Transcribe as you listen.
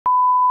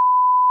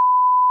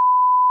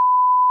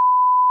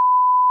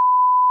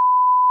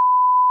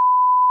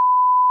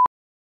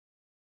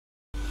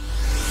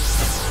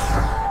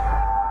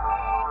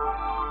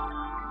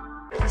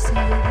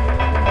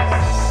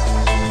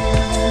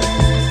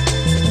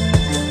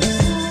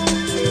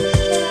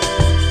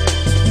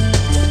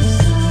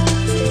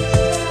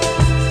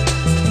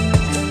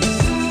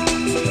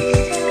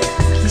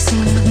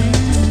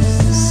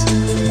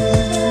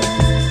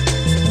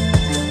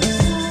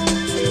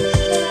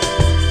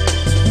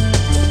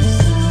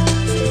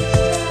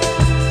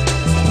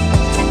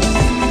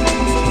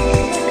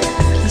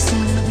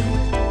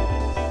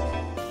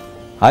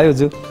Hi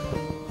उजु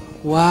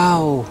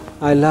wow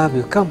I love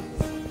you कम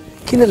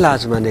किन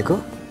लाज मानेको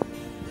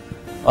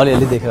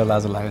अलिअलि देखेर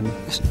लाज लाग्यो नि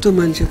यस्तो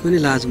मान्छे पनि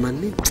लाज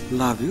मान्ने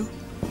लभ यु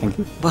थ्यांक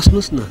यू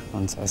बस्नुस् न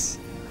हुन्छ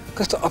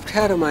कस्तो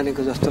अप्ठ्यारो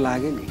मानेको जस्तो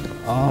लाग्यो नि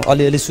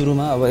अलिअलि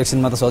सुरुमा अब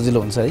एकछिनमा त सजिलो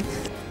हुन्छ है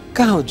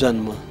कहाँ हो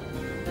जन्म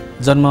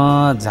जन्म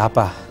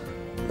झापा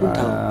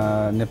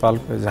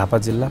नेपालको झापा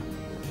जिल्ला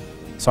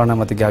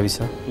स्वर्णमती गाविस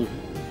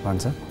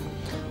भन्छ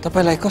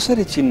तपाईलाई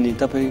कसरी चिन्ने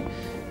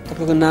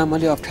तपाईको नाम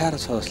अलि अप्ठ्यारो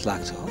छ जस्तो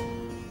लाग्छ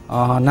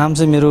हो नाम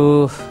चाहिँ मेरो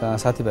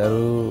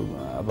साथीभाइहरू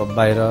अब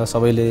बाहिर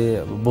सबैले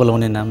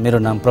बोलाउने नाम मेरो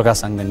नाम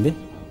प्रकाश आङदेम्बे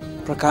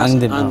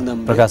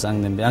प्रकाश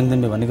आङदेम्बे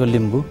आङदेम्बे भनेको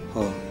लिम्बू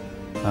हो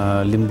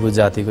लिम्बू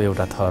जातिको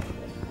एउटा थर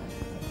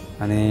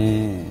अनि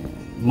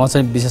म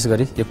चाहिँ विशेष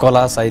गरी यो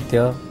कला साहित्य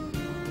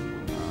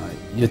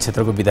यो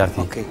क्षेत्रको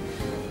विद्यार्थी ओके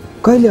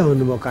कहिले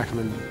आउनुभयो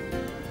काठमाडौँ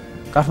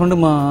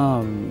काठमाडौँमा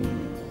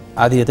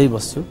आधी यतै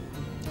बस्छु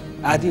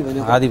आधी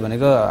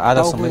भनेको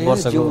आधा समय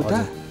वर्षको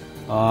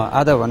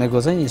आधा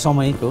भनेको चाहिँ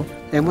समयको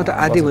म त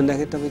आधी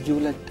भन्दाखेरि तपाईँ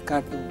जिउलाई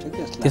काट्नुहुन्छ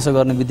कि त्यसो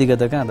गर्ने बित्तिकै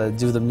त कहाँ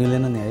जिउ त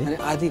मिलेन नि है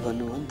आधी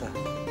भन्नुभयो नि त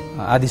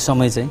आधी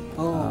समय चाहिँ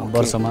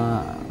वर्षमा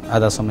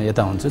आधा समय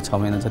यता हुन्छु 6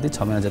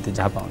 महिना जति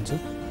झापा हुन्छु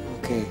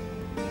ओके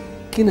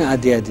किन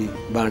आधी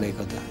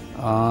बाँडेको त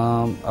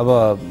अब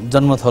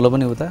जन्मथलो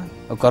पनि उता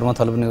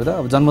कर्मथलो पनि उता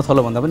अब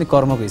जन्मथलो भन्दा पनि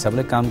कर्मको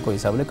हिसाबले कामको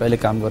हिसाबले कहिले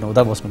काम गर्नु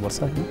उता बस्नुपर्छ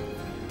होइन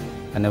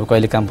अनि अब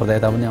कहिले काम पर्दा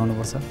यता पनि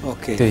आउनुपर्छ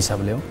ओके त्यो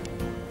हिसाबले हो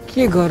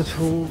के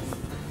गर्छु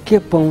के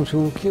पाउँछु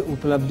के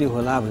उपलब्धि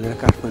होला भनेर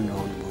काठमाडौँ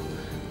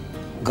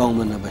आउनुभयो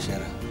गाउँमा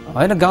नबसेर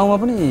होइन गाउँमा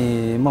पनि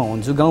म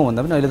हुन्छु गाउँ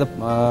भन्दा पनि अहिले त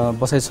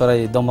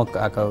बसाइसराई दमक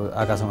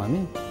आएका छौँ हामी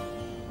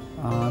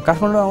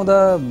काठमाडौँ आउँदा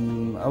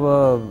अब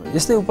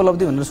यस्तै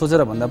उपलब्धि भनेर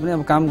सोचेर भन्दा पनि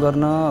अब काम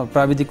गर्न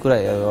प्राविधिक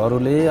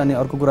कुराहरूले अनि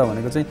अर्को कुरा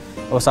भनेको चाहिँ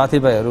अब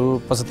साथीभाइहरू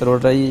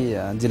 75वटै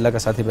जिल्लाका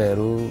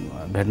साथीभाइहरू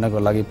भेट्नको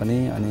लागि पनि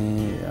अनि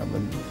अब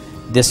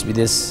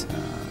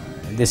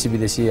देशी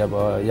विदेशी अब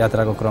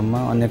यात्राको क्रममा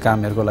अन्य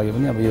कामहरूको लागि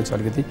पनि अब यो चाहिँ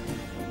अलिकति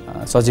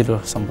सजिलो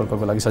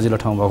सम्पर्कको लागि सजिलो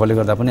ठाउँ भएकोले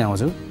गर्दा पनि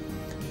आउँछु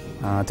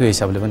त्यो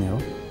हिसाबले पनि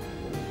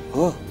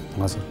हो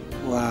हजुर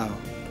वाह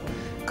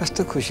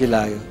कस्तो खुसी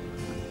लाग्यो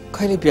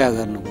कहिले बिहा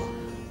गर्नुभयो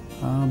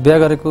बिहा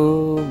गरेको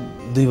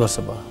 2 वर्ष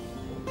भयो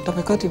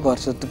तपाईँ कति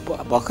वर्ष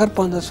भर्खर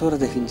 15-16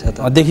 देखिन्छ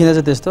त देखिन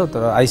चाहिँ त्यस्तो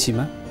तर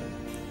आइसीमा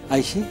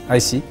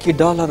आइसी कि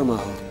डलरमा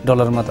हो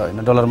डलरमा त होइन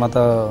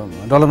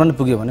डलरमा नै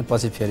पुग्यो भने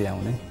पछि फेरि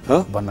आउने हो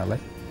भन्नलाई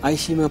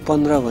आइसीमा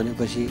 15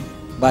 भनेपछि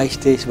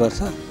 22-23 वर्ष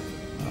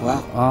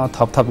वाह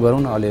थप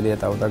गरौँ न अलिअलि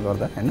यताउता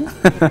गर्दा होइन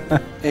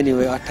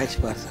एनिवे 28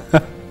 वर्ष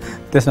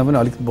त्यसमा पनि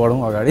अलिक बढौँ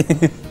अगाडि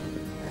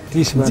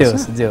 30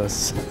 वर्ष जे होस्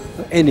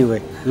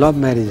एनिवे लभ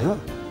म्यारेज हो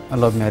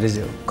लभ म्यारेज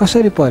हो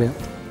कसरी पर्यो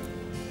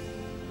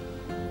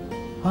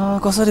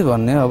कसरी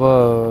भन्ने अब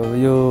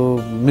यो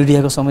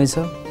मिडियाको समय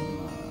छ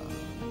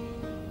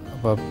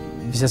अब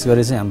विशेष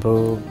गरी चाहिँ हाम्रो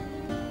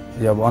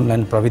यो अब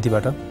अनलाइन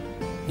प्रविधिबाट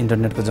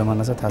इन्टरनेटको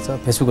जमाना छ थाहा छ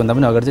फेसबुक भन्दा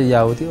पनि अगाडि चाहिँ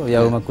याहु थियो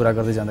याहुमा कुरा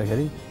गर्दै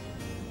जाँदाखेरि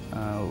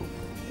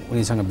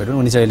उनीसँग भेटौँ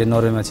उनी चाहिँ अहिले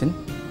नर्वेमा छिन्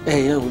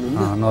यहाँ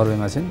हुनुहुन्न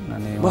नर्वेमा छिन्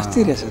अनि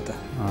मस्ती रहेछ त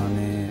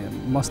अनि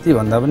मस्ती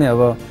भन्दा पनि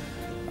अब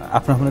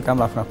आफ्नो आफ्नो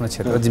काम आफ्नो आफ्नो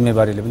क्षेत्र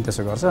जिम्मेवारीले पनि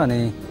त्यसो गर्छ अनि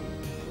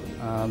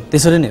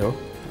त्यसरी नै हो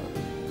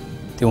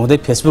त्यो हुँदै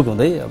फेसबुक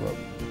हुँदै अब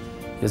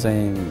यो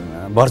चाहिँ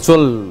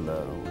भर्चुअल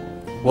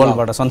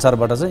वर्ल्डबाट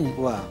संसारबाट चाहिँ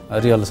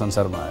रियल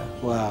संसारमा आयो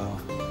वाह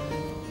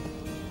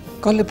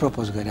कसले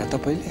प्रपोज गरे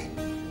तपाईले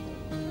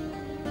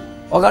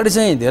अगाडि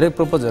चाहिँ धेरै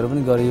प्रपोजहरू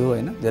पनि गरियो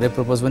हैन धेरै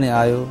प्रपोज पनि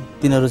आयो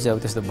तिनीहरू चाहिँ अब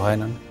त्यस्तो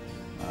भएनन्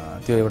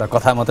त्यो एउटा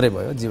कथा मात्रै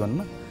भयो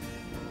जीवनमा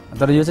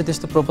तर यो चाहिँ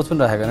त्यस्तो प्रपोज पनि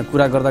राखेको हैन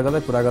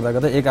कुरा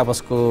गर्दा एक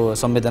आपसको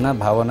संवेदना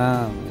भावना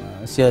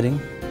शेयरिङ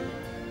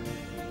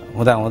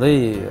हुँदा हुँदै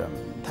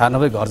थाहा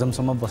नभए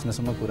घरजमसम्म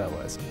बस्नेसम्म कुरा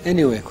भएछ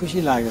एनिवे खुसी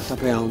लाग्यो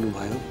तपाईँ आउनु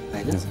भयो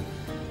हैन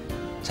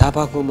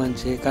झापाको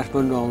मान्छे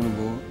काठमाडौँ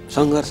आउनुभयो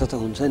सङ्घर्ष त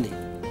हुन्छ नि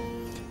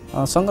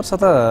सङ्घर्ष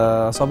त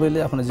सबैले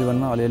आफ्नो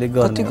जीवनमा अलिअलि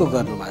कतिको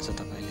गर्नु भएको छ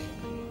तपाईले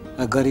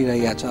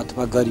गरिरहेको छ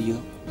अथवा गरियो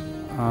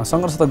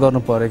सङ्घर्ष त गर्नु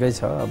परेकै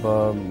छ अब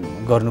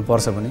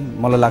गर्नुपर्छ पनि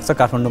मलाई लाग्छ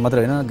काठमाडौँ मात्रै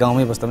होइन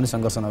गाउँमै बस्दा पनि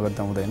सङ्घर्ष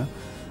नगर्दा हुँदैन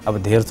अब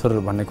धेरथोर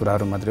भन्ने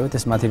कुराहरू मात्रै हो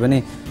त्यसमाथि पनि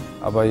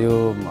अब यो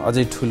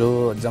अझै ठुलो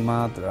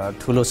जमात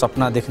ठुलो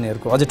सपना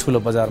देख्नेहरूको अझै ठुलो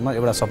बजारमा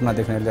एउटा सपना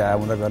देख्नेहरूले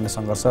आउँदा गर्ने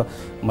सङ्घर्ष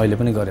मैले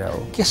पनि गरे हो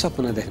के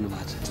सपना देख्नु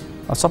भएको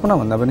छ सपना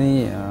भन्दा पनि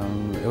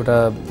एउटा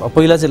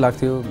पहिला चाहिँ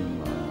लाग्थ्यो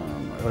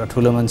एउटा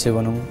ठुलो मान्छे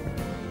भनौँ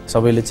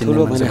सबैले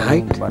चिन्ने मान्छे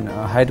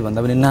हाइट भन्दा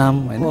पनि नाम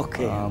हैन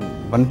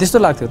भन्ने त्यस्तो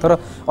लाग्थ्यो तर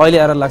अहिले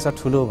आएर लाग्छ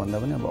ठुलो भन्दा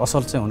पनि अब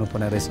असल चाहिँ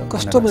हुनुपर्ने रहेछ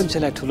कस्तो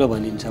मान्छेलाई ठुलो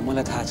भनिन्छ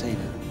मलाई थाहा छैन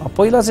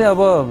पहिला चाहिँ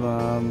अब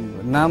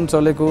नाम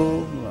चलेको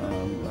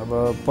अब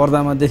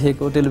पर्दामा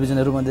देखेको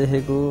टेलिभिजनहरुमा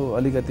देखेको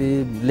अलिकति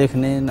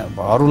लेख्ने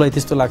हरूलाई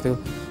त्यस्तो लाग्थ्यो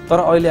तर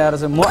अहिले आएर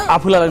चाहिँ म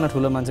आफूलाई लाग्न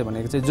ठुलो मान्छे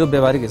भनेको चाहिँ जो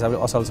व्यावहारिक हिसाबले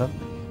असल छ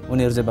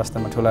उनीहरु चाहिँ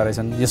वास्तवमा ठुला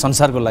रहेछन् यो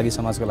संसारको लागि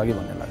समाजको लागि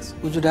भन्ने लाग्छ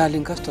उजु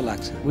डार्लिङ कस्तो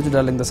लाग्छ उजु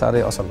डार्लिङ त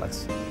सारै असल लाग्छ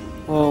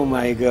ओ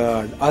माय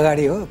गॉड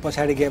अगाडि हो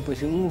पछाडी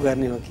गएपछि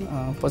गर्ने हो कि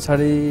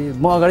पछाडी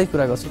म अगाडि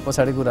कुरा गर्छु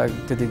पछाडी कुरा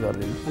त्यति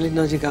गर्दिन अलि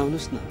नजिक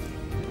आउनुस् न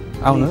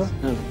आउनु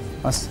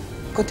हस्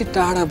कति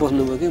टाढा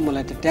बस्नुभयो कि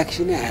मलाई त्यो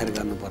ट्याक्सी नै हायर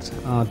गर्नुपर्छ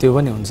त्यो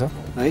पनि हुन्छ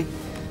है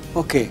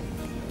ओके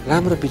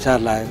राम्रो विचार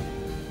लाग्यो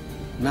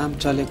नाम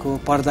चलेको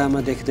पर्दामा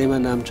देख्दैमा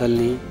नाम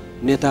चल्ने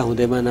नेता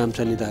हुँदैमा नाम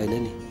चल्ने त होइन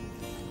नि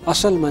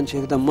असल मान्छे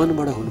एकदम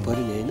मनबाट हुनु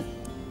पर्यो नि होइन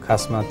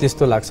खासमा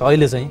त्यस्तो लाग्छ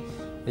अहिले चाहिँ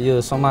यो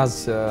समाज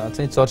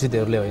चाहिँ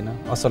चर्चितहरूले होइन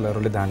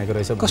असलहरूले धानेको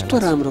रहेछ कस्तो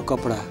राम्रो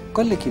कपडा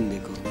कसले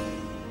किनिदिएको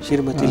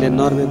श्रीमतीले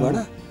नर्वेबाट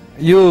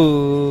यो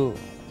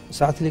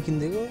साथीले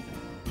किनिदिएको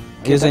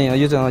यो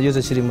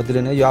चाहिँ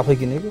श्रीमतीले नै यो आफै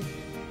किनेको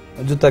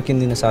जुत्ता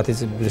किनिदिने साथी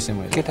चाहिँ बिर्सेँ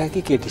मैले केटा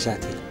कि केटी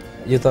साथी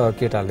यो त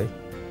केटाले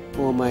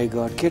ओ माई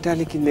गड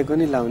केटाले किनिदिएको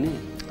नि लाउने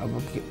अब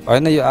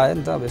होइन यो आयो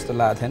नि त अब यस्तो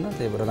लागेको थिएन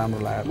त्यही भएर राम्रो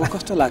लाग्यो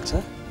कस्तो लाग्छ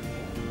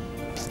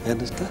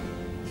हेर्नुहोस् त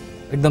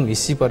एकदम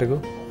हिस्सी परेको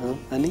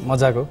अनि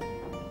मजाको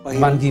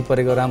मान्की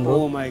परेको राम्रो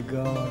ओ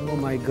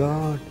माई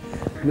गड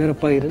मेरो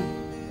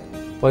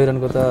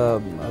पहिरनको त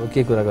अब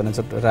के कुरा गर्ने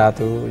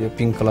रातो यो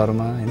पिङ्क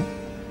कलरमा होइन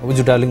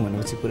उज्जु डार्लिङ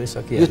भनेपछि पुरै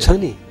सकियो यो छ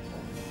नि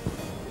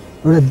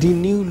एउटा दि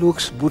न्यू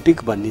लुक्स बुटिक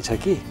भन्ने छ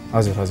कि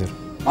हजुर हजुर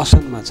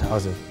असनमा छ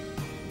हजुर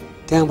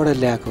त्यहाँबाट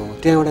ल्याएको हो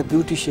त्यहाँ एउटा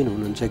ब्युटिसियन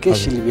हुनुहुन्छ के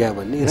सिल्भिया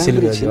भन्ने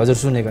सिल्भियाजी हजुर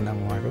सुनेको नाम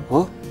उहाँको हो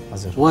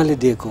हजुर उहाँले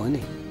दिएको हो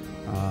नि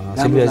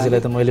सिल्भियाजीलाई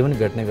त मैले पनि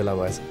भेट्ने बेला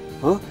भएछ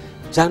हो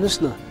जानुस्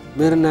न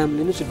मेरो नाम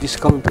लिनुहोस्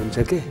डिस्काउन्ट हुन्छ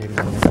के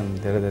एकदम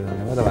धेरै धेरै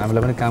धन्यवाद अब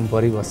हामीलाई पनि काम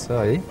परिबस्छ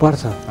है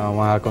पर्छ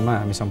उहाँकोमा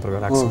हामी सम्पर्क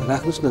राख्छौँ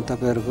राख्नुहोस् न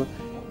तपाईँहरूको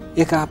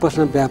एक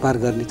आपसमा व्यापार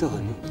गर्ने त हो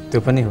नि त्यो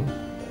पनि हो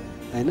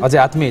होइन अझै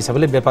आत्मीय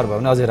हिसाबले व्यापार भयो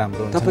भने अझै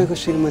राम्रो हुन्छ तपाईँको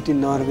श्रीमती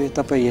नर्वे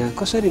तपाईँ यहाँ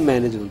कसरी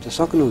म्यानेज हुन्छ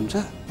सक्नुहुन्छ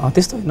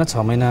त्यस्तो होइन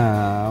 6 महिना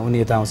उनी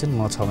यता आउँछन्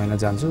म 6 महिना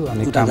जान्छु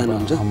अनि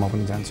म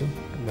पनि जान्छु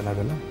बेला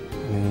बेला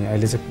अनि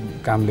अहिले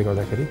चाहिँ कामले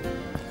गर्दाखेरि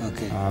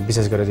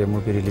विशेष गरेर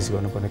मुभी रिलिज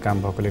गर्नुपर्ने काम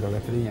भएकोले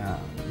गर्दाखेरि यहाँ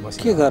बस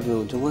के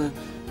गर्नुहुन्छ उहाँ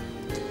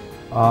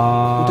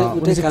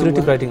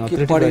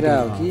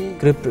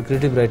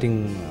क्रिएटिभ राइटिङ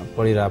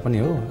पढिरहेको पनि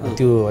हो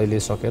त्यो अहिले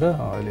सकेर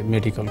अहिले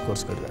मेडिकल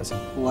कोर्स गरिरहेछ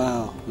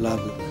वाउ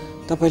लभ यु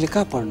तपाईँले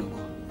कहाँ पढ्नुभयो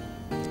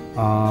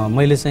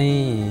मैले चाहिँ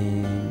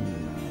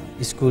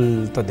स्कुल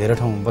त धेरै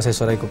ठाउँ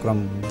बसाइसराईको क्रम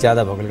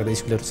ज्यादा भएकोले गर्दा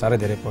स्कुलहरू साह्रै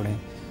धेरै पढेँ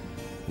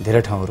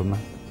धेरै ठाउँहरूमा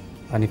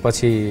अनि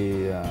पछि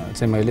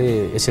चाहिँ मैले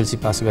एसएलसी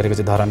पास गरेको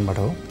चाहिँ धरानबाट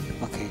हो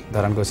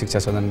धरानको शिक्षा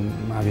सदन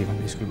मावि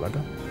भन्ने स्कुलबाट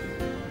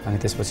अनि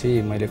त्यसपछि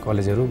मैले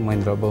कलेजहरू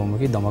महेन्द्र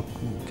बहुमुखी दमक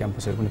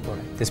क्याम्पसहरू पनि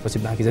पढेँ त्यसपछि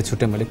बाँकी चाहिँ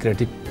छुट्टै मैले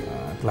क्रिएटिभ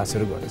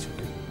क्लासहरू गरेँ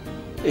छुट्टै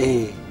ए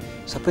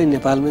सबै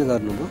नेपालमै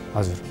गर्नुभयो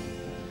हजुर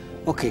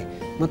ओके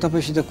म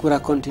तपाईँसित कुरा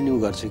कन्टिन्यू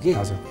गर्छु कि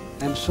हजुर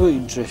I am so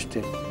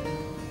interested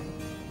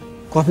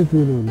coffee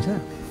पिउनुहुन्छ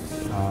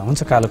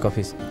हुन्छ कालो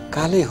कफी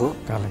कालै हो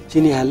कालै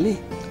चिनी हाल्ने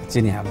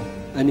चिनी हाल्ने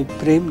अनि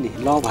प्रेम नि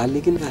लभ हाल्ने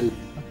कि नहाल्ने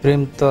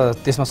प्रेम त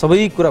त्यसमा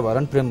सबै कुरा भएर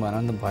नि प्रेम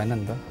भएन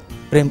नि त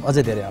प्रेम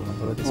अझै धेरै हाल्नु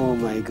पर्यो ओ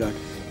माई गड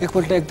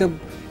एकपल्ट एकदम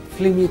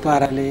फिल्मी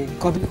पाराले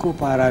कविको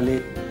पाराले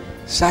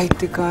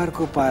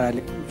साहित्यकारको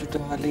पाराले उज्जु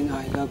डार्लिङ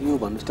आई लभ यु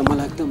भन्नुहोस् त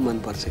मलाई एकदम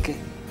मनपर्छ के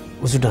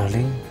उज्जु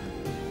darling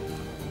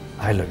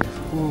I love you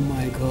oh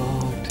my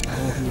God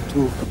love you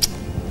to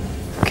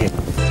okay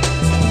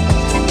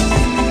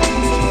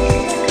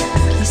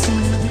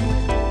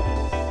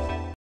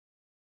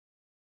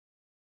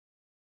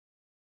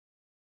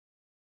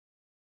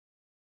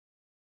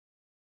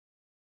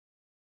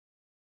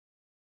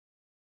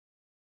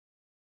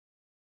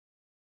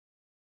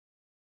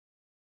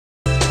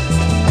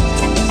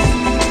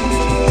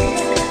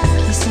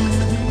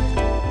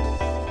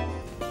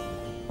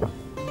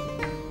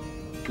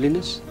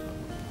लिनुहोस्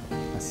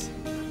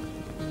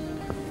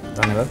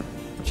धन्यवाद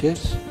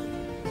चेयर्स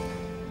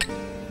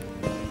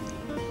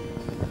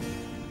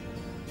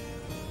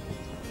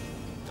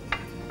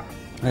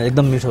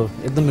एकदम मिठो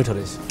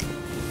रहेछ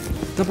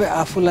तपाईँ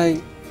आफूलाई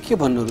के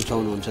भन्न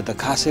रुचाउनुहुन्छ त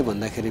खासै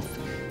भन्दाखेरि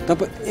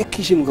तपाईँ एक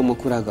किसिमको म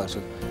कुरा गर्छु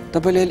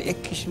तपाईँले अहिले एक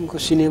किसिमको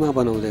सिनेमा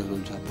बनाउँदै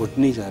हुनुहुन्छ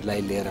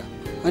भुटनिजहरूलाई लिएर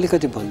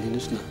अलिकति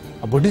भनिदिनुहोस् न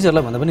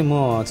भुटनिजहरूलाई भन्दा पनि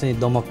म चाहिँ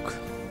दमक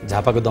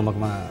झापाको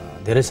दमकमा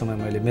धेरै समय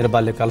मैले मेरो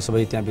बाल्यकाल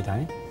सबै त्यहाँ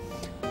बिताएँ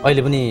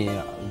अहिले पनि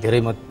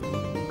धेरै म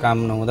काम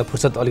नहुँदा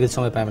फुर्सद अलिकति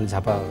समय पाएँ भने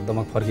झापा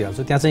दमक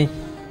फर्किहाल्छु त्यहाँ चाहिँ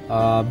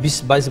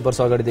 20-22 वर्ष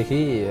अगाडिदेखि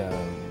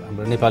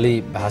हाम्रो नेपाली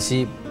भाषी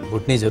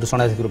भुटनिजहरू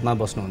शरणार्थीको रूपमा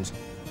बस्नुहुन्छ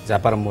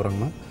झापा र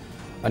मोरङमा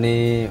अनि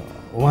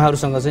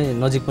उहाँहरूसँग चाहिँ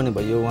नजिक पनि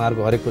भयो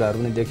उहाँहरूको हरेक कुराहरू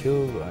पनि देख्यो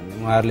अनि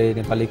उहाँहरूले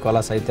नेपाली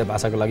कला साहित्य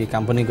भाषाको लागि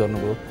काम पनि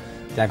गर्नुभयो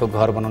त्यहाँको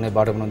घर बनाउने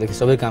बाटो बनाउनेदेखि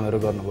सबै कामहरू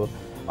गर्नुभयो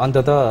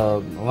अन्ततः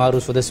उहाँहरू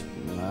स्वदेश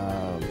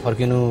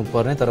फर्किनु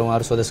पर्ने तर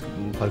उहाँहरू स्वदेश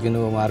फर्किनु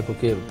उहाँहरूको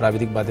के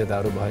प्राविधिक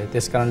बाध्यताहरू भए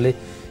त्यस कारणले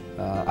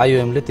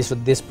आइओएमले तेस्रो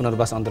देश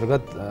पुनर्वास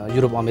अन्तर्गत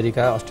युरोप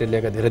अमेरिका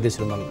अस्ट्रेलियाका धेरै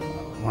देशहरूमा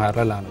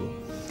उहाँहरूलाई लानुभयो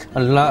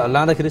अनि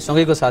लाँदाखेरि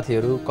सँगैको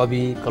साथीहरू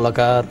कवि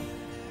कलाकार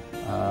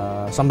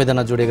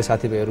संवेदना जोडिएका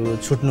साथीभाइहरू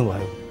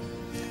छुट्नुभयो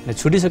अनि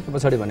छुटिसके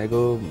पछाडि भनेको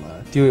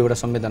त्यो एउटा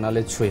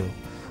संवेदनाले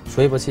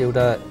छोएपछि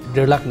एउटा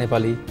 1.5 लाख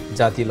नेपाली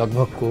जाति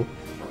लगभगको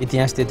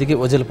इतिहास त्यतिकै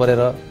ओझेल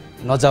परेर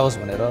नजाओस्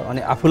भनेर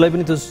अनि आफूलाई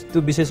पनि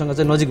त्यो विषयसँग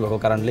चाहिँ नजिक भएको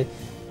कारणले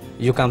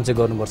यो काम चाहिँ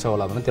गर्नुपर्छ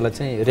होला भने त्यसलाई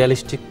चाहिँ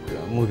रियलिस्टिक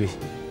मुभी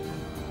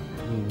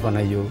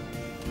बनाइयो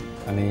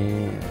अनि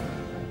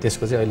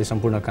त्यसको चाहिँ अहिले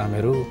सम्पूर्ण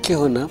कामहरू के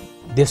हो नाम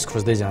देश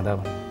खोज्दै जाँदा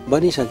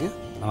बनिसक्यो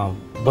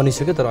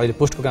बनिसक्यो तर अहिले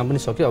पोस्टको काम पनि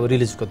सक्यो अब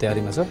रिलिजको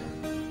तयारीमा छ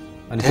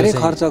अनि धेरै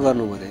खर्च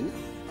गर्नु पर्यो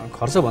हैन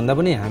खर्च भन्दा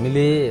पनि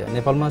हामीले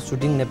नेपालमा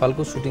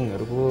नेपालको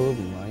सुटिङहरूको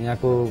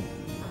यहाँको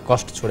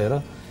कस्ट छोडेर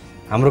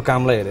हाम्रो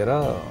कामलाई हेरेर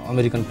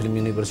अमेरिकन फिल्म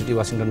युनिभर्सिटी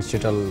वाशिङटन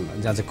सिएटल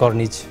जहाँ चाहिँ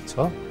कर्निज छ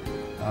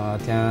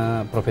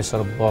त्यहाँ प्रोफेसर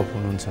बब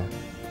हुनुहुन्छ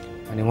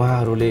अनि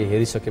उहाँहरूले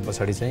हेरिसके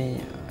पछाडि चाहिँ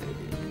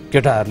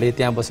केटाहरूले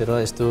त्यहाँ बसेर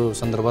यस्तो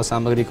सन्दर्भ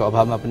सामग्रीको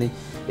अभावमा पनि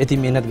यति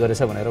मेहनत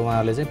गरेछ भनेर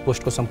उहाँहरूले चाहिँ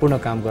पोस्टको सम्पूर्ण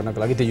काम गर्नको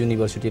लागि त्यो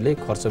युनिभर्सिटीले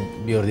खर्च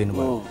बिहोरिदिनु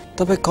भयो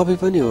तपाईँ कवि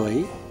पनि हो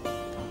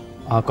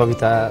है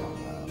कविता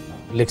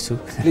लेख्छु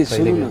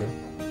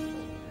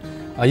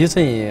यो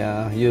चाहिँ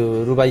यो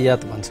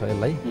रुबाइयात भन्छ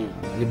यसलाई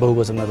यो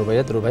बहुवचनमा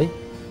रुबाइयात रुबाई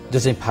जो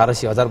चाहिँ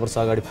फारसी 1000 वर्ष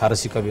अगाडि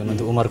फारसी कवि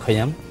हुनुहुन्थ्यो उमर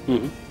खयाम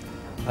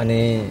अनि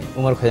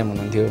उमर खयाम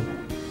हुनुहुन्थ्यो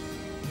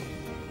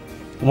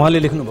उहाँले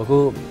लेख्नुभएको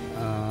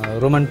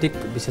रोमान्टिक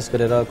विशेष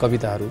गरेर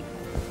कविताहरू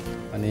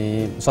अनि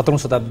 17औं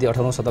शताब्दी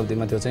 18औं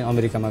शताब्दीमा त्यो चाहिँ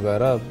अमेरिकामा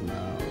गएर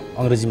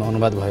अङ्ग्रेजीमा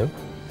अनुवाद भयो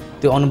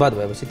त्यो अनुवाद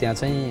भएपछि त्यहाँ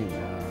चाहिँ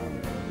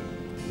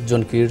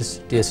John kits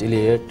T.S..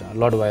 Elliot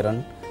lord Byron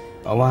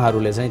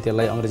उहाँहरूले चाहिँ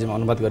त्यसलाई अङ्ग्रेजीमा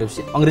अनुवाद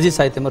गरेपछि अङ्ग्रेजी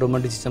साहित्यमा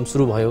रोमान्टिसिजम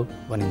सुरु भयो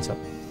भनिन्छ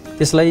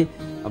त्यसलाई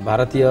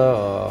भारतीय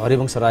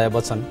हरिवंश राय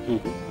बच्चन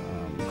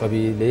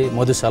कविले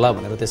मधुशाला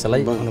भनेर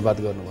त्यसलाई अनुवाद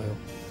गर्नुभयो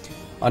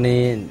अनि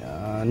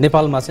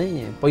नेपालमा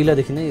चाहिँ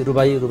पहिलादेखि नै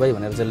रुबाई रुबाई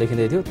भनेर चाहिँ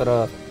लेखिँदै थियो तर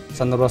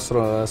सन्दर्भ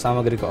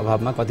सामग्रीको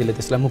अभावमा कतिले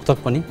त्यसलाई मुक्तक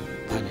पनि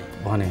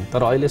भने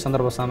तर अहिले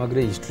सन्दर्भ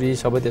सामग्री हिस्ट्री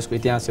सबै त्यसको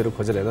इतिहासहरू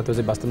खोजेर हेर्दा त्यो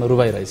चाहिँ वास्तवमा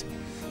रुबाई रहेछ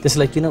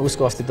त्यसलाई किन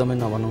उसको अस्तित्वमै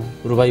नभनौँ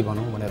रुबाई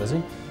भनौँ भनेर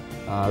चाहिँ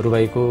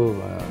रुबाईको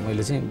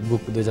मैले चाहिँ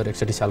बुक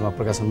 2061 सालमा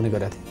प्रकाशन पनि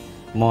गरेको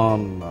थिएँ म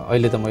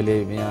अहिले त मैले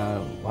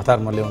यहाँ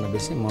हतारमा ल्याउन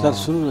बिर्सेँ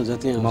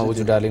म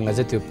उजु डार्लिङलाई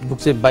चाहिँ त्यो बुक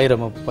चाहिँ बाहिर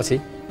म पछि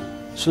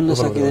सुन्न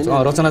सकिँदैन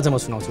रचना चाहिँ म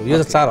सुनाउँछु यो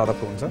चाहिँ 4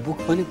 हरफको हुन्छ बुक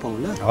पनि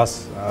पाउला हस्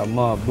म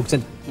बुक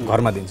चाहिँ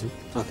घरमा दिन्छु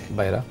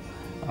बाहिर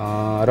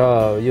र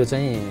यो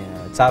चाहिँ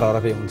 4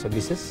 हरफै हुन्छ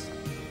विशेष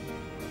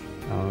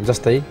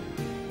जस्तै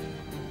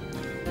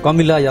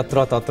कमिला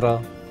यत्र तत्र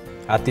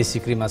हात्ती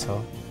सिक्रीमा छ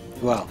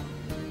वाह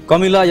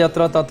कमिला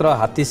यत्र तत्र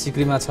हात्ती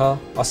सिक्रीमा छ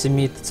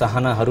असीमित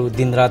चाहनाहरू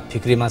दिनरात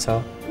फिक्रीमा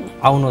छ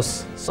आउनुहोस्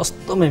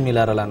सस्तोमै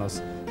मिलाएर लानुहोस्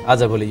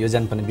आजभोलि यो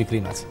ज्यान पनि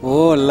बिक्रीमा छ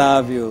ओ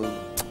लाभ्यो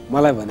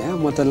मलाई भने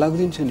म त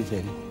लगिदिन्छु नि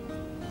फेरि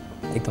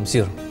एकदम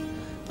स्योर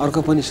अर्को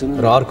पनि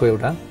सुन्नु र अर्को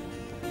एउटा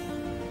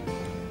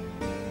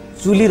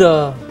चुली र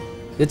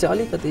यो चाहिँ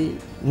अलिकति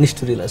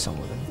निष्ठुरीलाई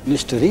सम्बोधन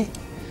निष्ठुरी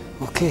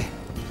ओके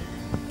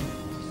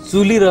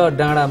चुली र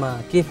डाँडामा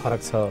के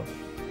फरक छ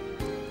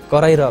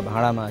कराई र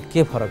भाँडामा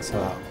के फरक छ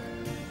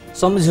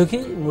सम्झ्यो कि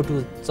मुटु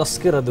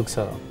चस्केर दुख्छ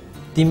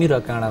तिमी र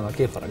काँडामा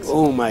के फरक छ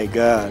ओ माय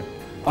गॉड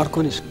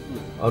अर्को नि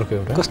अर्को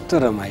एउटा कस्तो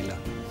रमाइलो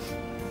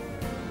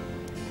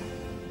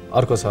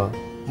अर्को छ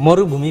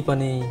मरुभूमि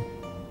पनि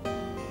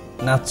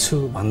नाच्छु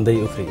भन्दै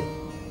उफ्रियो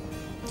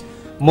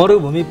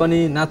मरुभूमि पनि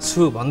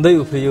नाच्छु भन्दै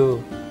उफ्रियो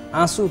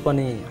आँसु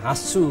पनि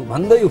हाँस्छु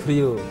भन्दै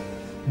उफ्रियो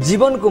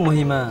जीवनको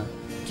महिमा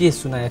के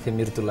सुनाएको थिएँ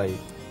मृत्युलाई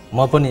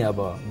म पनि अब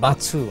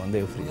बाँच्छु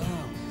भन्दै उफ्रियो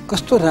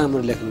कस्तो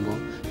राम्रो लेख्नुभयो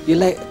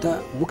यसलाई त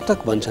मुक्तक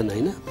भन्छन्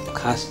हैन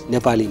खास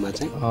नेपालीमा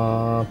चाहिँ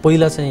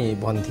पहिला चाहिँ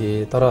भन्थे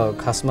तर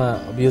खासमा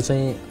अब यो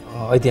चाहिँ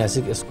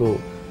ऐतिहासिक यसको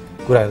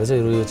कुराहरू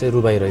चाहिँ यो चाहिँ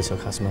रुबाई रहेछ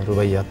खासमा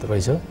रुबाइयात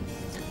रहेछ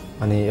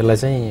अनि यसलाई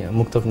चाहिँ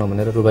मुक्तक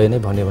नभनेर रुबाई नै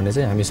भन्यो भने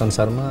चाहिँ हामी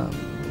संसारमा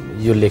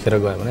यो लेखेर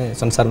गयो भने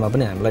संसारमा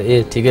पनि हामीलाई ए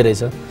ठिकै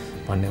रहेछ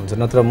भन्ने हुन्छ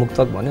नत्र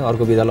मुक्तक भन्यो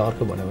अर्को विधालाई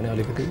अर्को भन्यो भने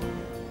अलिकति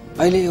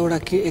अहिले एउटा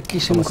के एक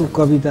किसिमको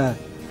कविता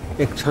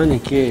एक छ नि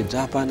के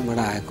जापानबाट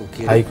आएको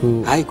के हाइकु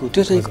हाइकु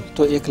त्यो चाहिँ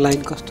त्यो एक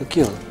लाइन कस्तो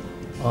के हो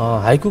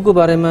हाइकुको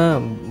बारेमा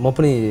म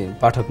पनि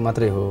पाठक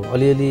मात्रै हो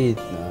अलिअलि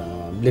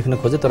लेख्न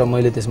खोजेँ तर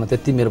मैले त्यसमा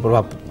त्यति मेरो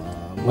प्रभाव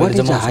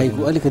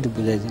हाइकु अलिकति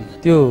बुझाइदिनु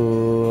त्यो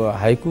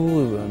हाइकु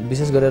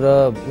विशेष गरेर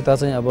उता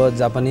चाहिँ अब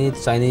जापानिज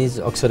चाइनिज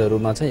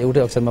अक्षरहरूमा चाहिँ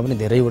एउटै अक्षरमा पनि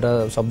धेरैवटा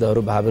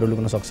शब्दहरू भावहरू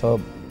लुक्न सक्छ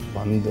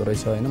भन्दो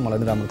रहेछ होइन मलाई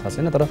पनि राम्रो थाहा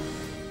छैन तर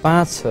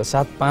 5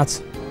 7 5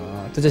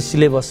 त्यो चाहिँ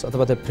सिलेबस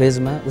अथवा त्यो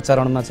फ्रेजमा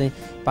उच्चारणमा चाहिँ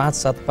 5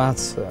 7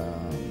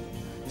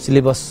 5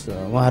 सिलेबस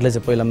उहाँहरूले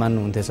चाहिँ पहिला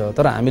मान्नुहुन्थेछ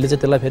तर हामीले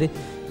चाहिँ त्यसलाई फेरि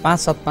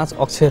 5 7 5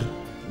 अक्षर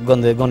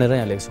गनेर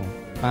यहाँ लेख्छौँ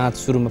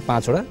 5 सुरुमा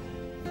 5 वटा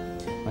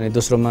अनि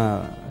दोस्रोमा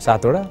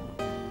 7 वटा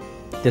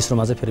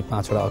तेस्रोमा चाहिँ फेरि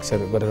 5 वटा अक्षर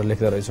गरेर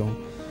लेख्दा रहेछौँ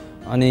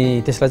अनि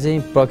त्यसलाई चाहिँ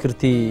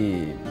प्रकृति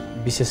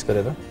विशेष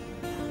गरेर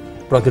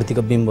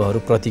प्रकृतिको बिम्बहरू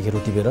प्रतीकहरू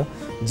टिपेर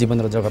जीवन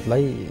र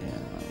जगतलाई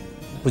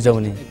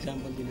बुझाउने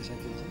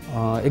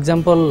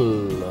एक्जाम्पल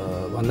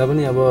भन्दा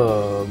पनि अब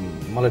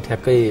मलाई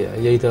ठ्याक्कै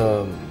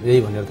यही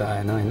भनेर त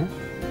आएन होइन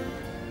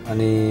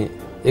अनि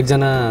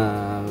एकजना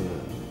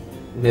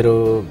मेरो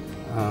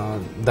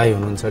दाइ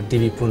हुनुहुन्छ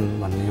टिभी पुन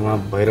भन्ने उहाँ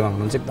भैरवा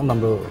हुनुहुन्छ एकदम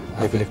राम्रो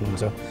हाइकु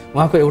लेख्नुहुन्छ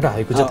उहाँको एउटा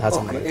हाइकु चाहिँ थाहा छ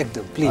मलाई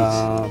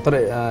तर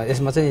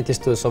यसमा चाहिँ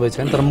त्यस्तो सबै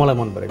छैन तर मलाई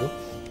मन परेको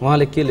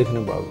उहाँले के लेख्नु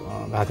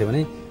भएको थियो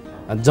भने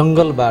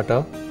जङ्गलबाट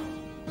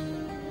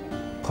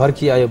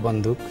फर्किआयो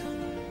बन्दुक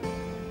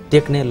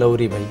टेक्ने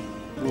लौरी भई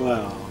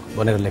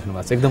भनेर लेख्नु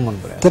भएको छ एकदम मन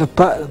पर्यो तर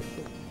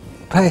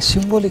प्राय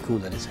सिम्बोलिक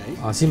हुँदो रहेछ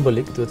है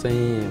सिम्बोलिक त्यो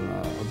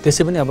चाहिँ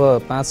त्यसै पनि अब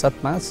 5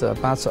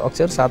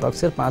 अक्षर 7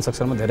 अक्षर 5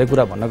 अक्षरमा धेरै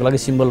कुरा भन्नको लागि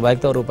सिम्बल बाहेक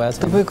त अरू उपाय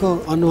छैन। तपाईँको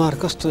अनुहार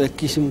कस्तो एक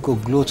किसिमको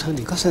ग्लो छ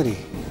नि कसरी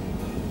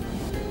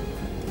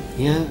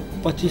यहाँ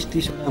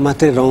 25-30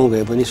 मात्रै रौँ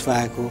भए पनि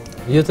सुहाएको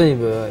यो चाहिँ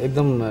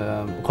एकदम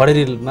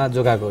खडेरीमा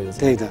जोगाएको हो यो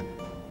त्यही त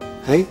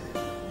है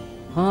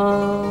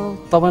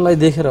तपाईँलाई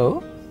देखेर हो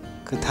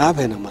थाहा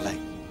भएन मलाई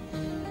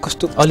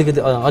कस्तो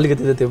अलिकति त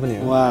त्यो पनि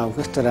हो। वाह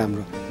कस्तो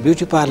राम्रो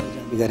ब्युटी पार्लर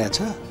गरेछ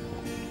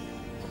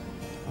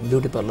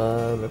ब्युटी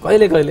पार्लर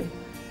कहिले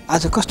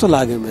आज कस्तो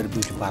लाग्यो मेरो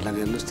ब्युटी पार्लर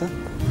हेर्नुहोस् त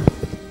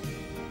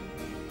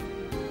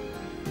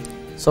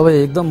सबै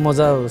एकदम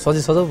मजा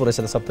सजिलो पो रहेछ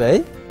त सबै है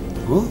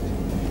हो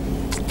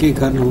के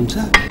गर्नुहुन्छ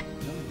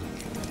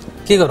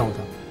के गरौँ त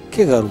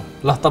के गरौँ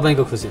ल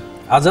तपाईँको खुसी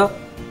आज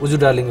उजु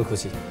डार्लिङको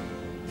खुसी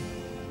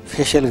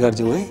फेसियल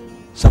गरिदिउँ है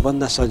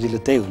सबभन्दा सजिलो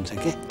त्यही हुन्छ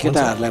के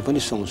केटाहरूलाई पनि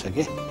सुहाउँछ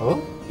के हो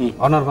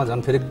अनुहारमा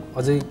झन् फेरि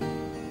अझै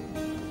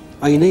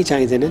ऐनै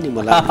चाहिँदैन नि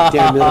मलाई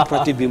त्यहाँ मेरो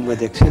प्रतिबिम्ब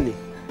देख्छ नि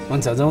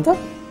हुन्छ जाउँ त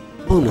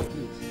आउन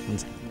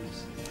हुन्छ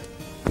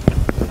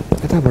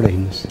कताबाट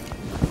हिँड्नुहोस्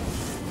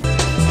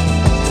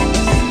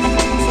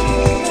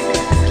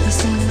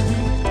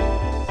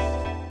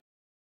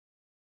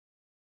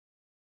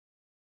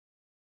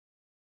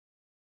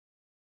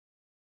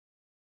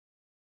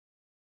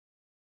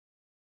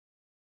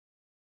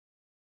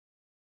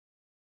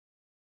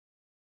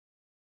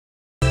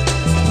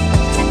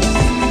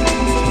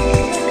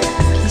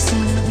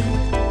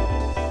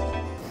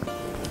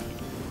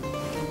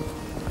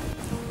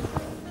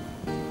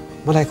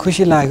मलाई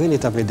खुसी लाग्यो नि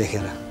तपाईँ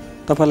देखेर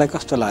तपाईँलाई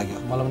कस्तो लाग्यो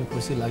मलाई पनि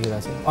खुसी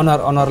लागिरहेछ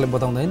अनुहारले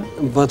बताउँदैन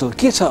बताउ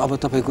के छ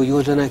अब तपाईँको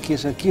योजना के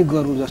छ के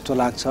गरौँ जस्तो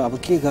लाग्छ अब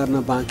के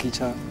गर्न बाँकी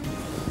छ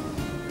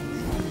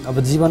अब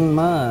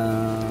जीवनमा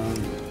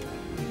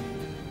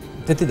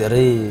त्यति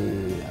धेरै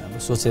अब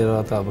सोचेर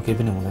त अब केही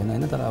पनि हुँदैन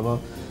होइन तर अब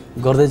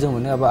गर्दै जाउँ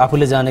भने अब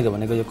आफूले जानेको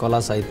भनेको यो कला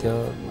साहित्य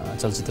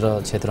चलचित्र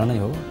क्षेत्र नै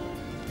हो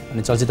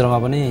अनि चलचित्रमा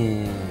पनि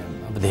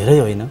अब धेरै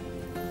होइन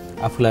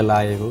आफूलाई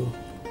लागेको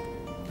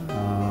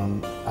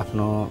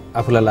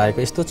आफूलाई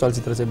लागेको यस्तो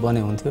चलचित्र चाहिँ बने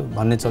हुन्थ्यो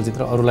भन्ने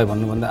चलचित्र अरूलाई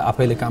भन्नुभन्दा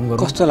आफैले काम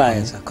गर्नु कस्तो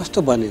लागेको छ कस्तो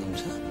बने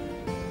हुन्छ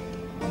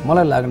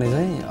मलाई लाग्ने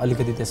चाहिँ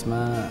अलिकति त्यसमा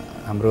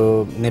हाम्रो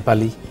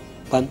नेपाली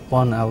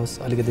पन आओस्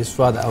अलिकति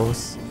स्वाद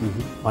आओस्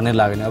भन्ने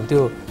लाग्ने अब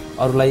त्यो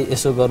अरूलाई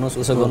यसो गर्नुहोस्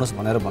उसो गर्नुहोस्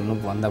भनेर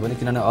भन्नुभन्दा पनि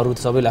किनभने अरू त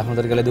सबैले आफ्नो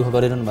तरिकाले दुःख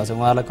गरिरहनु भएको छ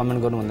उहाँहरूलाई कमेन्ट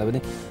गर्नुभन्दा पनि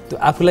त्यो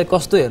आफूलाई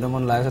कस्तो हेर्नु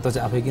मन लागेको छ त्यो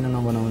चाहिँ आफै किन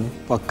नबनाउने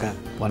पक्का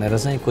भनेर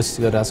चाहिँ कोसिस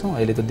गरिरहेको छौँ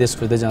अहिले त्यो देश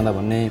खोज्दै जाँदा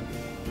भन्ने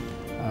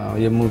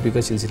यो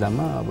मुभीकै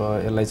सिलसिलामा अब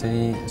यसलाई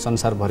चाहिँ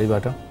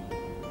संसारभरिबाट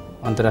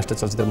अन्तर्राष्ट्रिय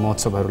चलचित्र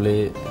महोत्सवहरूले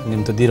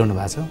निम्तो दिइरहनु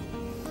भएको छ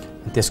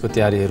त्यसको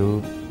तयारीहरू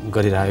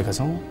गरिरहेका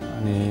छौँ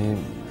अनि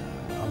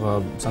अब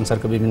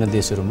संसारको विभिन्न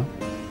देशहरूमा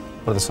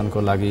प्रदर्शनको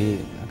लागि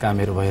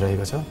कामहरू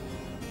भइरहेको छ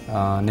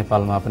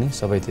नेपालमा पनि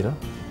सबैतिर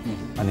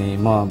अनि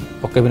म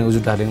पक्कै पनि उजु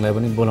डार्लिङलाई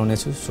पनि बोलाउने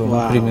छु सोमा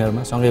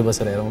प्रिमियरमा सँगै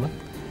बसेर हेरौँला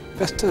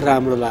कस्तो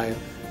राम्रो लाग्यो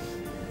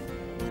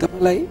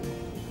तपाईँलाई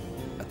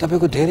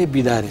तपाईँको धेरै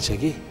विधा रहेछ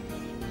कि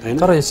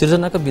तर यो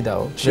सृजनाको विधा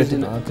हो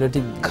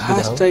क्रिएटिभ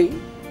खास चाहिँ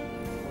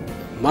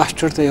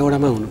मास्टर त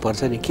एउटामा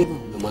हुनुपर्छ नि के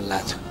मन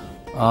लाग्छ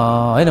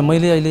होइन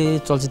मैले अहिले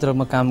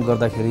चलचित्रमा काम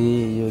गर्दाखेरि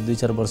यो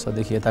 2-4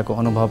 वर्षदेखि यताको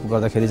अनुभव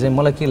गर्दाखेरि चाहिँ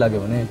मलाई के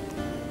लाग्यो भने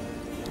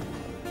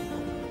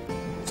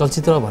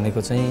चलचित्र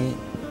भनेको चाहिँ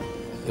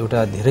एउटा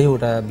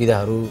धेरैवटा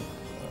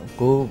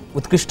विधाहरूको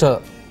उत्कृष्ट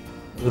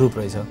रूप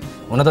रहेछ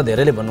हुन त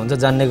धेरैले भन्नुहुन्छ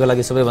जान्नेको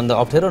लागि सबैभन्दा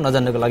अप्ठ्यारो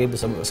नजान्नेको लागि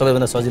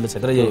सबैभन्दा सजिलो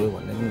क्षेत्र यही हो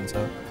भन्ने पनि हुन्छ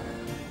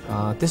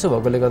त्यसो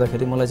भएकोले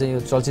गर्दाखेरि मलाई चाहिँ यो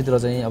चलचित्र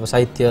चाहिँ अब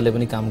साहित्यले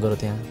पनि काम गर्यो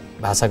त्यहाँ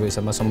भाषाको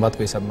हिसाबमा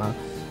संवादको हिसाबमा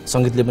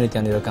सङ्गीतले पनि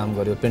त्यहाँनिर काम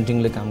गर्यो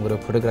पेन्टिङले काम गर्यो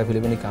फोटोग्राफीले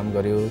पनि काम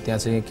गर्यो त्यहाँ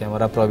चाहिँ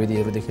क्यामेरा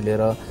प्रविधिहरूदेखि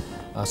लिएर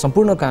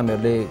सम्पूर्ण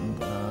कामहरूले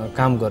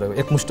काम गर्यो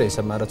एकमुष्ट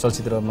हिसाबमा र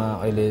चलचित्रमा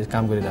अहिले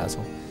काम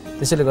गरिरहेछौँ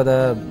त्यसैले गर्दा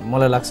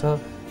मलाई लाग्छ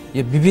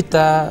यो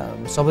विविधता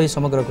सबै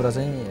समग्र कुरा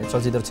चाहिँ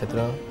चलचित्र क्षेत्र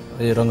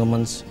यो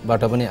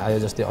रङ्गमञ्चबाट पनि आयो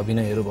जस्तै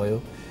अभिनयहरू भयो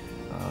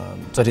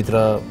चरित्र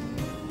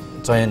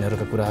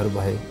चयनहरूका कुराहरू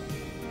भए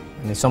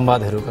अनि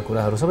संवादहरूका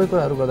कुराहरू सबै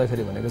कुराहरू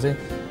गर्दाखेरि भनेको चाहिँ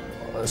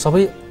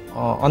सबै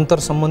अन्तर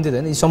सम्बन्धित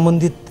होइन यी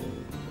सम्बन्धित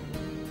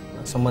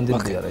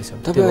रहेछ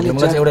मलाई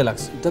चाहिँ एउटै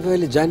लाग्छ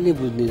तपाईँले जान्ने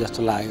बुझ्ने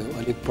जस्तो लाग्यो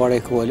अलिक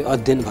पढेको अलिक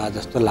अध्ययन भए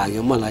जस्तो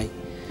लाग्यो मलाई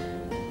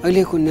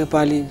अहिलेको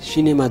नेपाली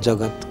सिनेमा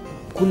जगत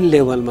कुन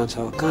लेभलमा छ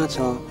कहाँ छ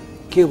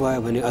के भयो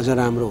भने अझ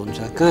राम्रो हुन्छ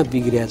कहाँ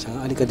बिग्रिया छ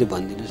अलिकति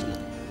भनिदिनुहोस् न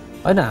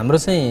होइन हाम्रो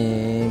चाहिँ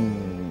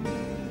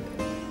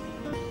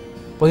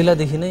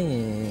पहिलादेखि नै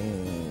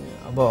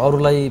अब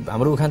अरूलाई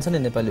हाम्रो उखान छ नि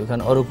नेपाली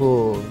उखान अरूको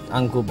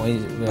आङको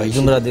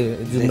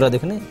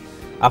जुम्रादेखि नै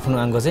आफ्नो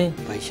आङको चाहिँ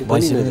भैँसी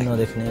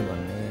नदेख्ने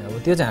भन्ने अब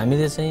त्यो चाहिँ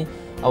हामीले चाहिँ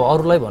अब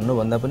अरूलाई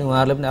भन्नुभन्दा पनि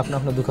उहाँहरूले पनि आफ्नो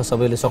आफ्नो दुःख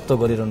सबैले सक्तो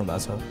गरिरहनु भएको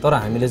छ तर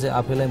हामीले चाहिँ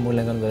आफैलाई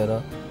मूल्याङ्कन गरेर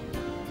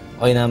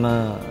ऐनामा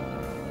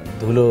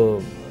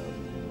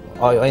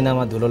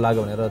धुलो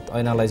लाग्यो भनेर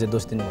ऐनालाई चाहिँ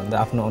दोष दिनुभन्दा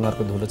आफ्नो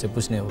अनुहारको धुलो चाहिँ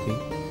पुस्ने हो कि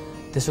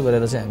त्यसो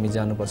गरेर चाहिँ हामी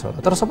जानुपर्छ होला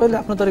तर सबैले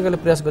आफ्नो तरिकाले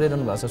प्रयास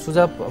गरिरहनु भएको छ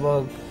सुझाव अब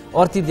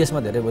अर्थी देशमा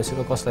धेरै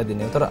भइसक्यो कसलाई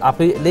दिने हो तर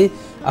आफैले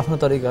आफ्नो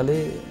तरिकाले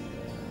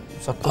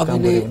सक्दो काम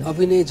गऱ्यो भने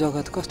अभिनय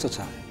जगत कस्तो छ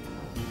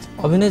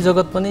अभिनय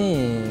जगत पनि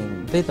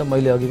त्यही त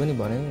मैले अघि पनि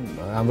भने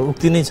हाम्रो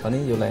उक्ति नै छ नि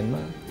यो लाइनमा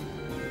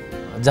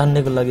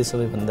जान्नेको लागि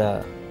सबैभन्दा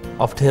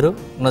अप्ठ्यारो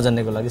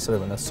नजान्नेको लागि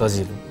सबैभन्दा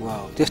सजिलो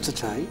वाउ त्यस्तो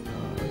छ है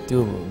त्यो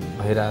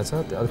भइरहेछ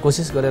अब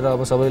कोसिस गरेर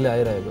अब सबैले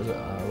आइरहेको छ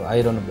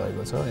आइरहनु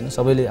भएको छ हैन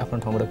सबैले आफ्नो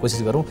ठाउँबाट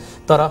कोसिस गरौँ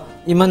तर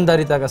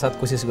इमानदारीताका साथ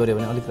कोसिस गर्यो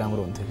भने अलिक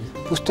राम्रो हुन्थ्यो कि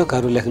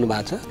पुस्तकहरू लेख्नु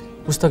भएको छ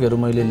पुस्तकहरू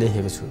मैले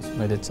लेखेको छु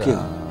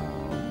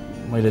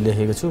मैले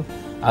लेखेको छु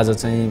आज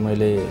चाहिँ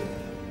मैले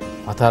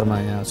हतारमा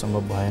यहाँ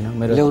सम्भव भएन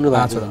मेरो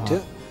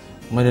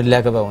मैले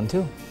ल्याएको भए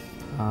हुन्थ्यो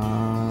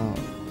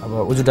अब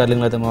उजु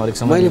डार्लिङलाई त म अलिक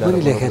समय मैले पनि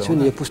लेखेको छु नि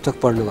यो पुस्तक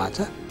पढ्नु भएको छ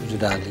उजु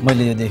डार्लिङ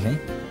मैले यो देखेँ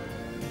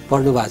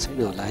पढ्नु भएको छैन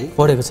होला है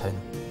पढेको छैन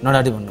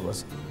नडाडी भन्नुपर्छ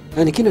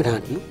अनि किन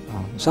ढाँट्नु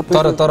सबै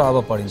तर अब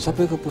पढिन्छ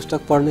सबैको पुस्तक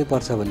पढ्नै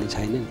पर्छ भन्ने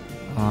छैन नि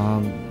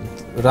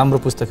राम्रो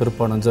पुस्तकहरू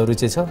पढ्न जरुरी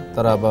चाहिँ छ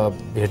तर अब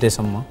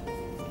भेटेसम्म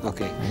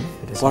ओके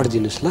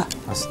पढिदिनुहोस् ल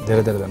हस्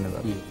धेरै धेरै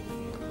धन्यवाद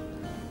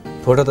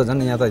फोटो त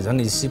झन् यहाँ त झन्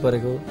हिस्सी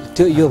परेको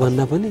त्यो यो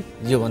भन्दा पनि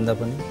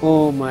ओ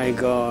माई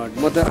गॉड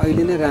म त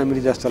अहिले नै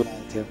राम्री जस्तो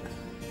लागेको थियो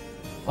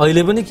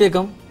अहिले पनि के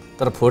कम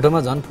तर फोटोमा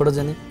झन्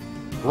फोटोजेनिक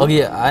अघि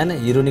आएन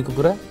हिरोनीको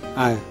कुरा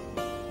आयो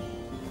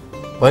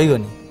भइगयो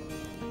नि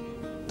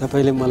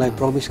तपाईले मलाई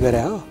प्रमिस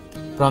गरे हो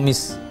प्रमिस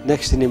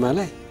नेक्स्ट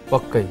सिनेमालाई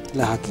पक्कै ल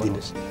हात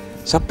दिनुस्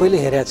सबैले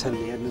हेरेका छन्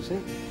हेर्नुस् है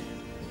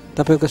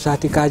तपाईको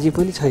साथी काजी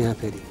पनि छ यहाँ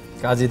फेरि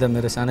काजी त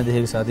मेरो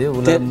सानैदेखिको साथी हो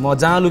उलाई म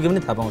जहाँ लुके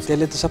पनि थाहा पाउँछ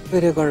त्यसले त सबै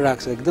रेकर्ड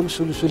राख्छ एकदम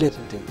सुलसुले छ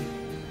त्यो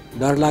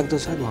डर लाग्दो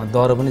छ नि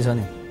डर पनि छ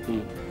नि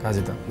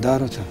काजी त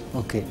डर छ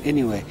ओके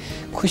एनीवे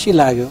खुसी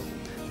लाग्यो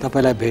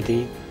तपाईलाई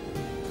भेटेँ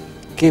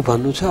के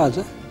भन्नु छ अझ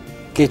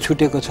के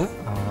छुटेको छ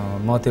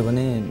म त्यो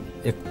पनि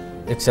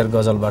एक शेर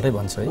गजलबाटै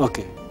भन्छु है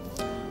ओके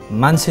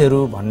मान्छेहरू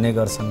भन्ने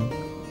गर्छन्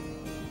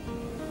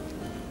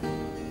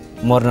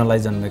मर्नलाई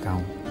जन्मेका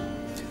हौं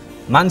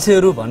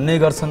मान्छेहरू भन्ने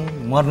गर्छन्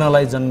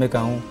मर्नलाई जन्मेका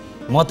हौं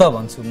म त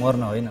भन्छु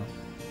मर्न होइन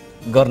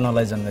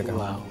गर्नलाई जन्मेका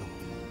हौं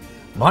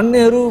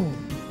भन्नेहरू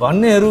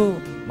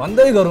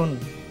भन्दै गरून्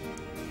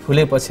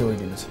फुलेपछि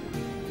ओइलिनु छ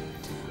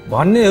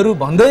भन्नेहरू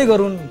भन्दै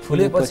गरून्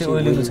फुलेपछि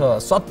ओइलिनु छ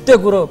सत्य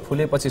कुरो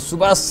फुलेपछि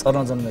सुबास सर्न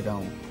जन्मेका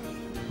हौं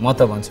म त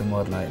भन्छु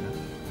मर्न होइन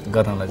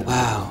गर्नलाई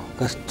वाउ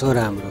कस्तो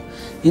राम्रो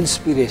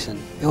इन्स्पिरेसन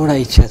एउटा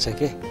इच्छा छ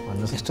के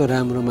यस्तो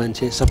राम्रो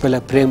मान्छे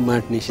सबैलाई प्रेम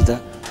बाँड्नेसित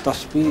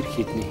तस्बिर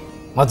खिच्ने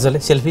मज्जाले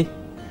सेल्फी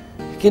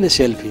किन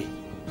सेल्फी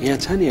यहाँ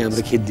छ नि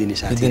हाम्रो खिच्दिने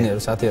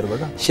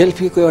साथीहरुबाट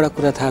सेल्फीको एउटा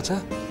कुरा थाहा छ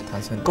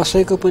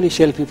कसैको पनि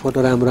सेल्फी फोटो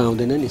राम्रो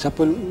आउँदैन नि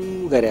सबै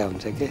गरे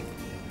हुन्छ के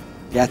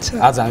याद छ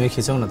आज हामी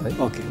खिचौँ न त है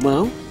ओके म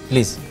आऊ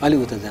प्लिज अलि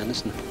उता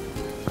जानुस् न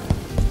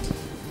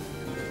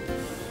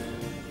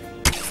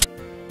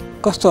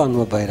कस्तो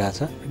अनुभव भइरहेछ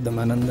एकदम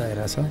आनन्द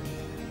आइरहेछ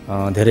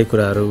धेरै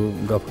कुराहरू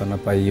गफ गर्न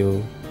पाइयो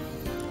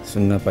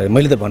सुन्न पाइयो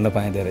मैले त भन्न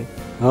पाएँ धेरै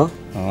हो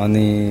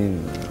अनि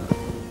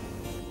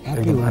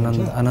एकदम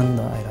आनन्द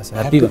आइरहेछ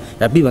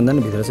ह्याप्पी भन्दा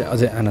नि भित्र चाहिँ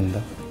अझै आनन्द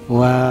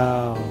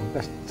वाउ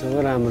कस्तो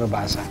राम्रो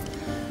भाषा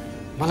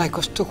मलाई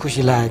कस्तो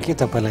खुसी लाग्यो के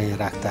तपाईलाई यहाँ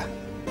राख्दा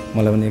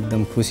मलाई पनि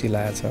एकदम खुसी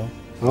लागेको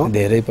छ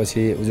धेरै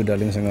पछि उजु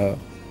डार्लिङसँग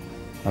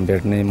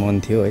भेट्ने मन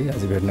थियो है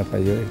आज भेट्न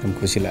पाइयो एकदम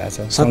खुसी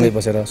लागेको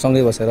छ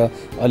सँगै बसेर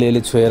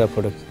अलिअलि छोएर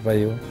फोटो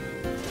पाइयो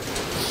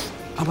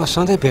अब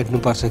सधैँ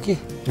भेट्नुपर्छ कि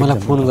मलाई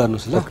फोन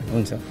गर्नुहोस् ल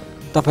हुन्छ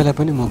तपाईलाई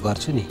पनि म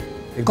गर्छु नि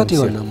कति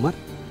हो नम्बर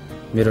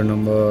मेरो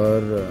नम्बर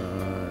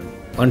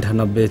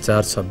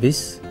 98426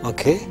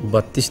 ओके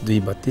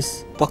 32232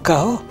 पक्का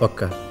हो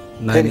पक्का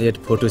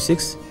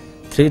 98426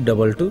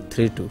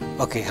 32232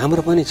 ओके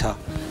हाम्रो पनि छ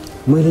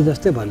मैले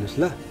जस्तै भन्नुस्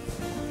ल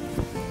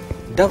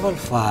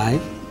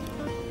 55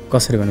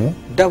 कसरी भन्नु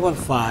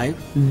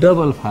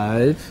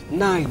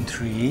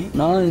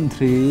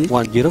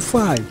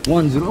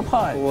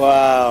 559393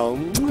 वाउ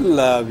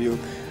लभ यु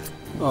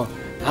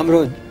हाम्रो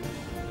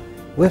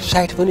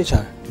वेबसाइट पनि छ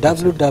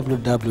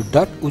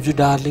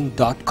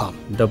www.ujudarling.com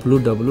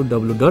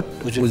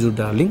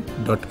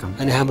www.ujudarling.com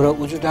अनि हाम्रो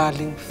उजु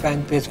डार्लिङ फ्यान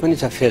पेज पनि छ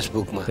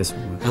फेसबुकमा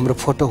हाम्रो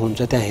फोटो हुन्छ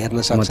त्यहाँ हेर्न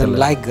सक्छन्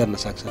लाइक गर्न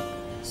सक्छन्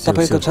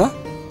तपाईको छ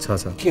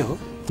के हो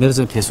मेरो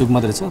चाहिँ फेसबुक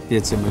मात्रै छ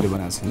पेज चाहिँ मैले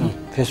बनाएको छैन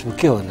फेसबुक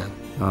के हो नाम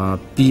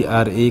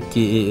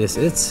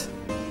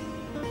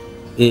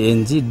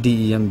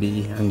PRAKASHANGDEMBE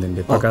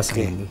Angdembe प्रकाश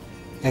angdembe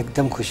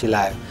एकदम खुसी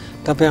लाग्यो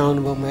तपाई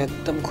आउनुभयो म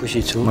एकदम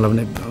खुसी छु मलाई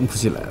पनि एकदम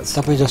खुसी लाग्यो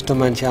तपाई जस्तो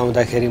मान्छे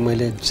आउँदाखेरि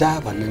मैले जा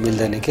भन्न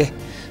मिल्दैन के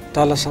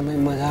तल समय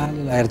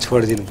मजाले लगाएर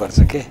छोडिदिनु पर्छ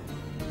के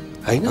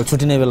हैन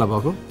छुट्टिने बेला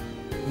भएको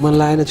मन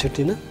लागेन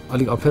छुट्टिन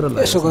अलिक अप्ठ्यारो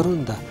लाग्यो यसो गरौँ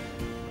नि त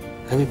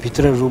हामी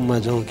भित्र रुममा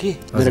जाउँ कि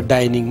मेरो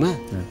डाइनिङमा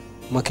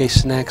म केही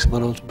स्न्याक्स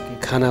बनाउँछु कि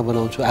खाना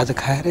बनाउँछु आज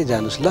खाएरै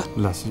जानुस् ल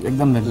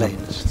एकदम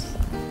लाइनुस्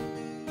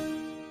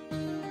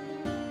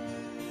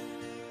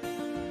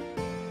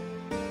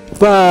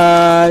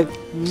बाई